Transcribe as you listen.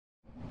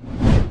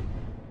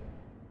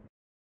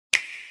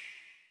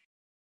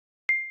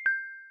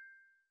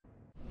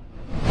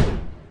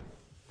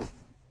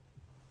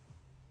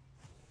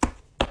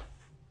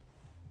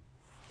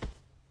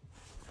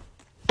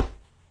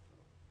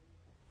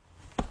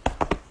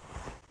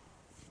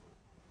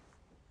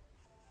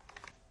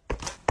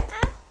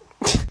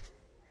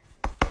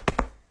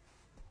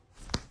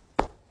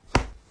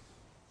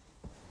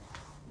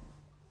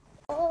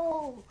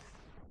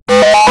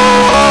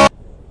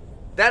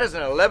That is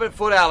an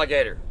 11-foot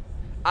alligator.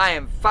 I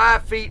am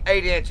 5 feet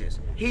 8 inches.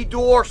 He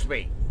dwarfs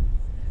me.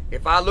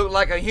 If I looked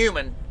like a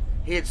human,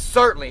 he'd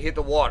certainly hit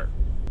the water.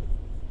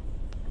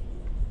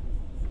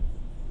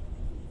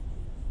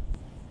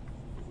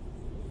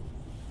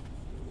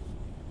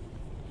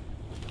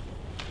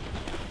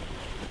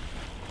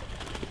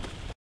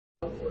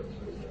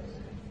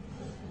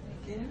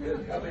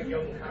 Coming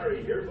young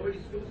Harry here, boy,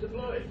 school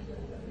supplies.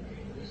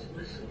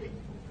 Listening.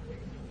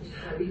 It's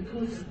Harry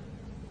Potter.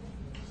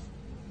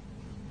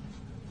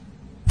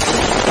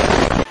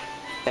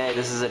 Hey,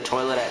 this is a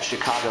toilet at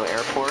Chicago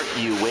Airport.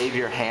 You wave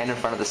your hand in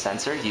front of the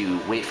sensor, you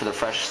wait for the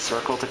fresh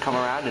circle to come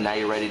around, and now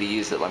you're ready to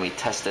use it. Let me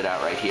test it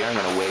out right here. I'm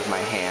going to wave my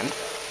hand.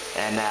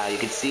 And now you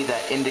can see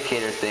that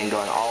indicator thing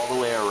going all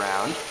the way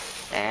around.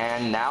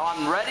 And now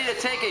I'm ready to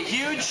take a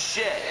huge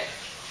shit.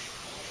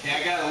 Yeah,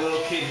 I got a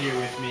little kid here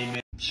with me,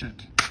 man.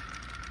 Shit.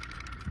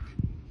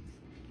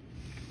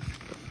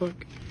 The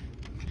fuck?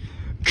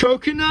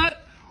 Coconut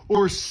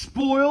or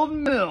spoiled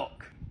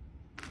milk?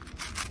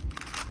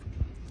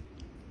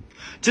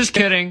 Just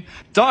kidding.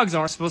 Dogs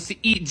aren't supposed to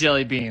eat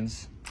jelly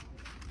beans.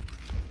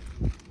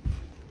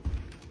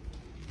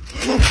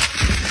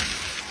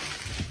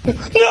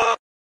 No!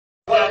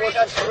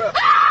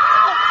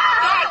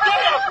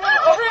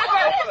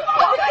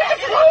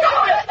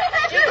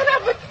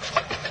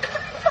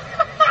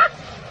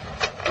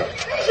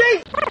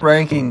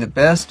 Ranking the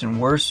best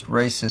and worst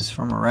races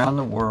from around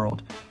the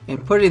world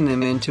and putting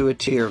them into a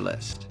tier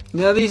list.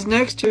 Now these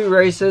next two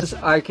races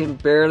I can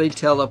barely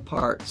tell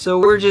apart, so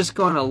we're just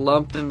going to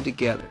lump them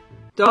together.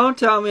 Don't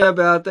tell me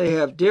about they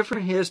have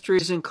different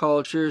histories and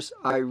cultures.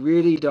 I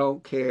really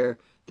don't care.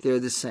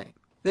 They're the same.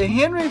 The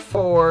Henry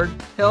Ford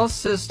Health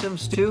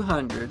Systems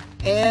 200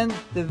 and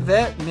the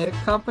Vetnik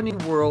Company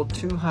World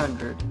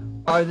 200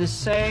 are the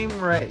same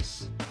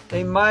race.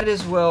 They might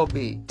as well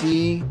be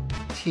D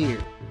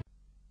tier.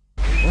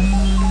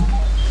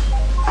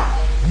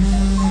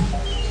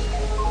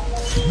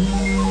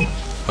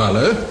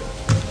 Hello?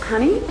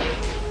 Honey?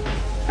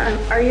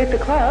 Are you at the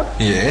club?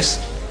 Yes.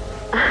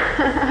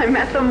 I'm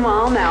at the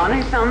mall now and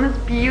I found this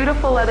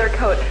beautiful leather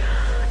coat.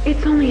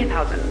 It's only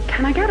 $1,000.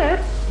 Can I get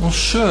it? Well,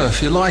 sure,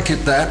 if you like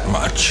it that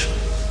much.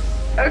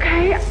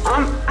 Okay,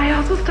 I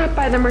also stopped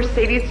by the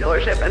Mercedes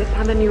dealership and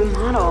saw the new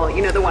model.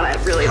 You know, the one I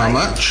really like.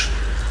 How much?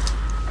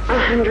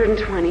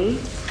 120.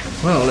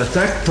 Well, at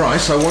that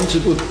price, I want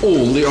it with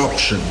all the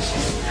options.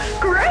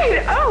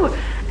 Great! Oh,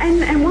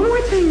 and one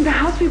more thing. The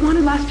house we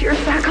wanted last year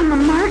is back on the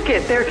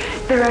market. They're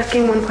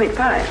asking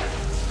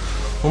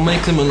 1.5. We'll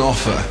make them an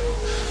offer.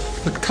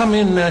 But come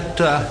in at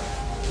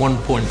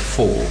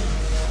 1.4.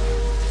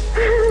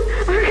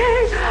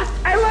 Okay.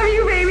 I love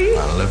you, baby.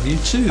 I love you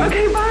too.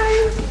 Okay,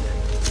 bye.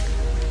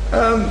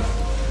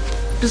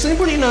 Does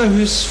anybody know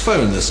whose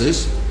phone this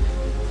is?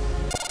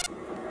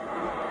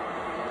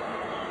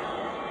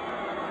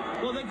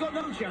 Well, they've got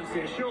no chance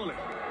here, surely.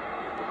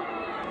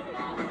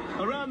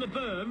 Around the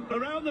berm,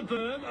 around the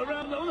berm,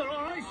 around the... Oh, they're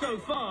all right so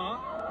far.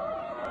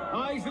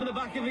 Eyes in the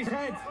back of his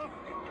head.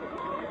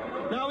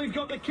 Now we've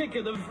got the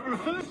kicker, the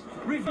first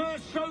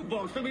reverse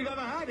soapbox that we've ever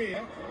had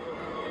here.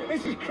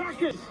 This is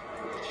crackers.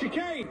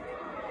 Chicane.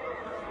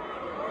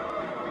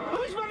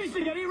 Oh, he's managed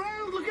to get it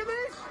round. Look at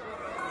this.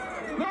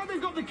 Now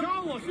they've got the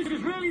car wash, which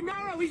is really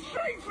narrow. He's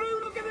straight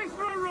through. Look at this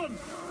for a run.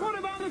 What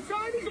about the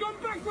side? He's gone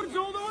backwards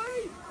all the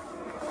way.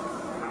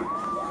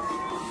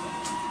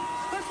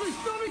 That's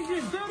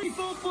astonishing.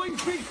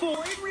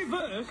 34.64 in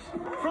reverse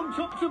from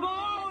top to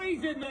bottom. Oh,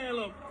 he's in there,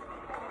 look.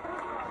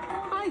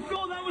 I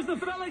thought that was the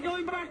fella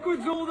going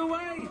backwards all the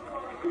way.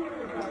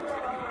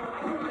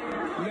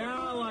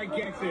 Now I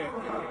get it.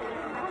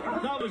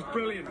 That was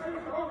brilliant.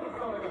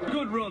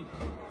 Good run.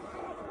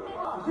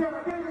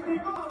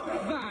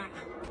 That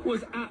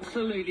was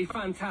absolutely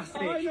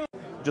fantastic.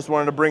 Just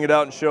wanted to bring it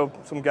out and show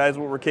some guys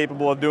what we're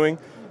capable of doing.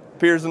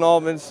 Piers and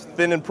Altman's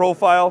thin in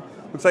profile.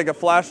 Looks like a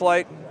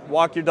flashlight.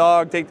 Walk your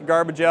dog, take the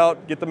garbage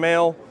out, get the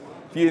mail.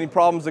 If any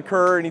problems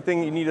occur,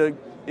 anything you need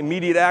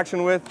immediate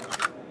action with,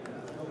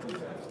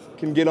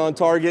 can get on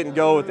target and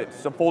go with it.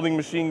 It's a folding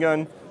machine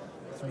gun.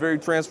 It's very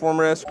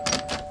Transformer-esque.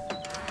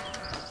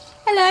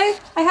 Hello,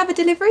 I have a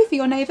delivery for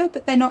your neighbour,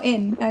 but they're not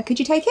in. Could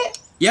you take it?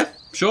 Yeah,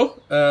 sure.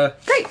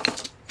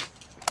 Great.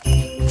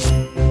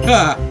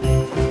 Ah.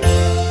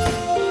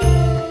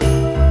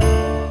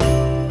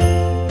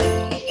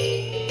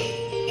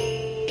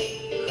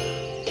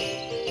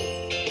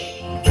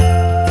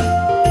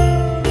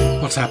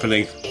 What's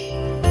happening?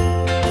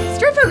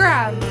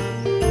 Strippogram!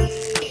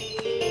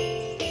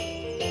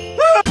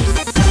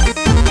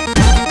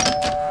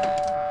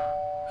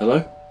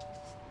 Hello?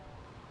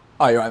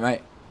 Oh, you're right,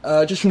 mate.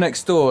 Just from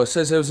next door. It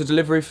says there was a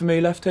delivery for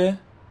me left here.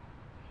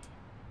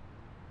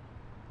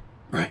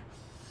 Right.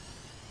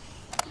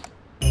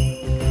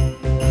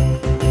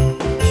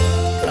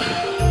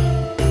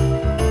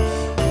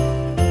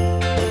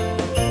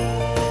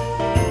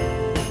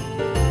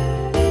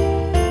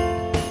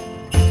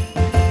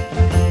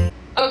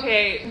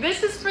 Okay,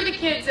 this is for the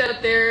kids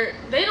out there.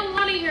 They don't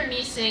want to hear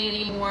me sing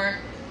anymore.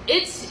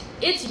 It's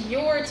it's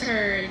your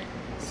turn.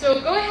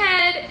 So go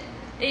ahead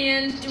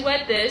and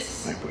duet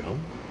this. I will.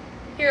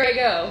 Here I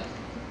go.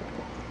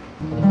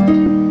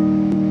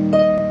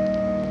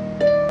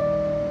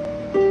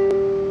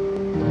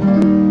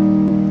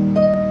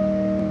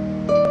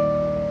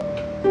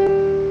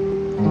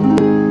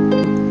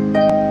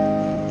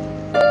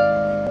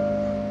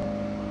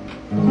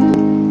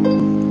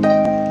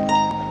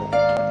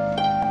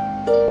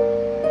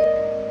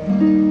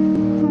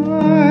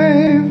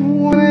 I've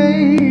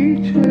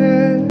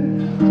waited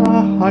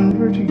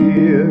 100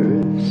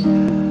 years.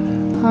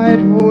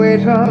 I'd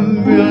wait a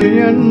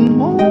million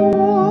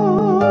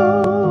more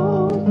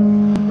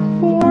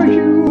for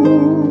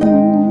you.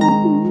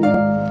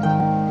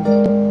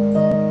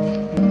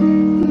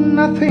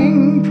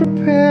 Nothing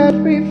prepared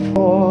me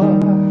for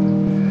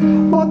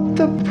what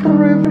the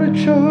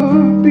privilege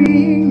of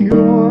being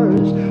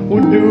yours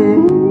would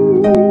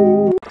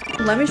do.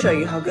 Let me show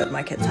you how good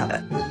my kids have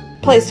it.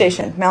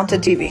 PlayStation,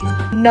 mounted TV,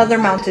 another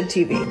mounted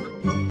TV,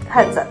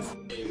 headsets,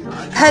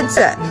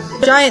 headset,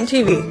 giant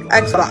TV,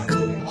 Xbox,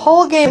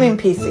 whole gaming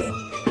PC,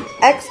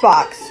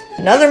 Xbox,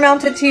 another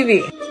mounted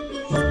TV.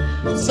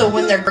 So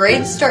when their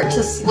grades start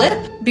to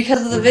slip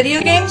because of the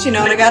video games, you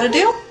know what I gotta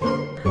do?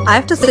 I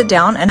have to sit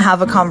down and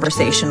have a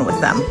conversation with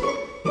them.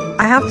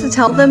 I have to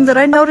tell them that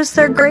I noticed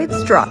their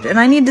grades dropped and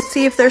I need to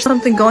see if there's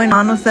something going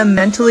on with them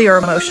mentally or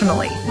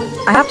emotionally.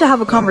 I have to have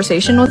a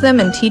conversation with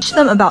them and teach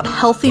them about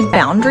healthy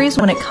boundaries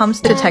when it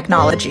comes to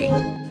technology.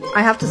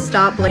 I have to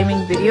stop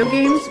blaming video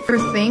games for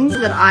things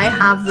that I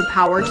have the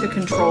power to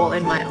control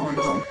in my own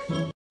home.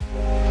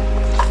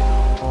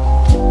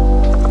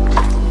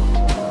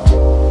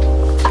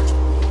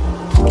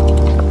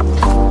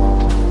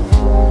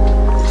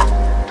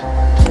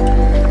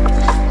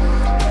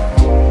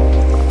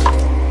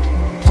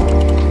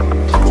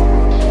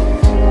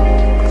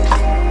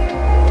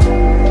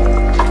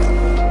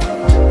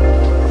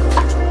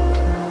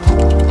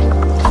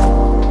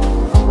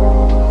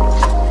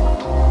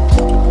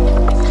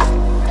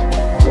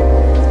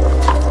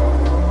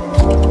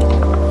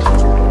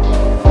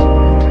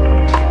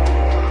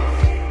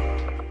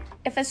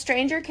 If a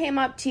stranger came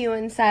up to you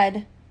and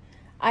said,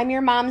 "I'm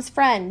your mom's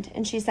friend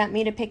and she sent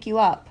me to pick you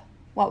up,"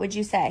 what would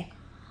you say?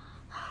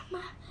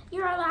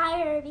 You're a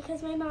liar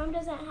because my mom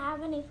doesn't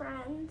have any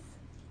friends.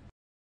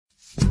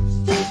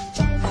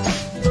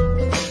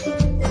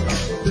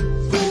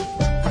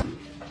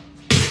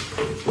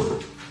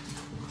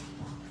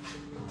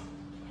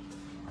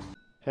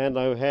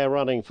 Hanlo Hare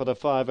running for the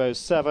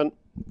 5:07.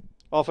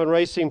 Off and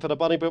racing for the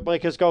Bunny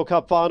Bookmakers Gold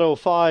Cup Final.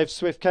 5,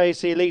 Swift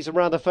Casey leads them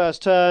around the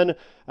first turn.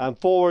 And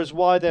 4 is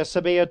wide there,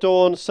 Samia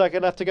Dawn.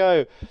 Second left to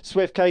go.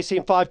 Swift Casey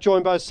in 5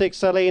 joined by 6,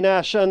 Celine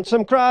Ash. And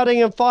some crowding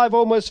and 5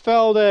 almost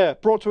fell there.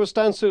 Brought to a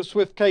standstill,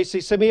 Swift Casey.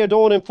 Samia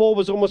Dawn in 4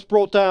 was almost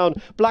brought down.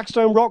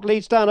 Blackstone Rock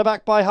leads down the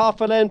back by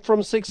half a length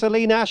from 6,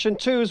 Celine Ash. And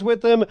 2 is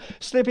with them.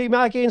 Slippy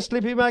Maggie, and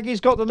Slippy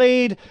Maggie's got the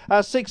lead.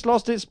 6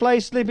 lost its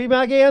place, Slippy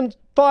Maggie. And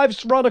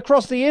 5's run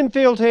across the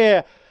infield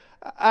here.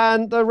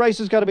 And the race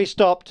is going to be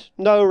stopped.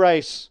 No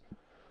race.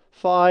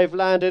 5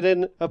 landed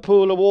in a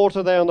pool of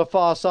water there on the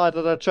far side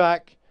of the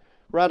track.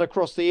 Ran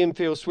across the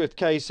infield, Swift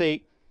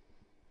Casey.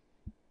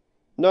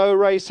 No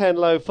race,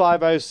 Henlow,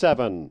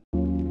 5:07.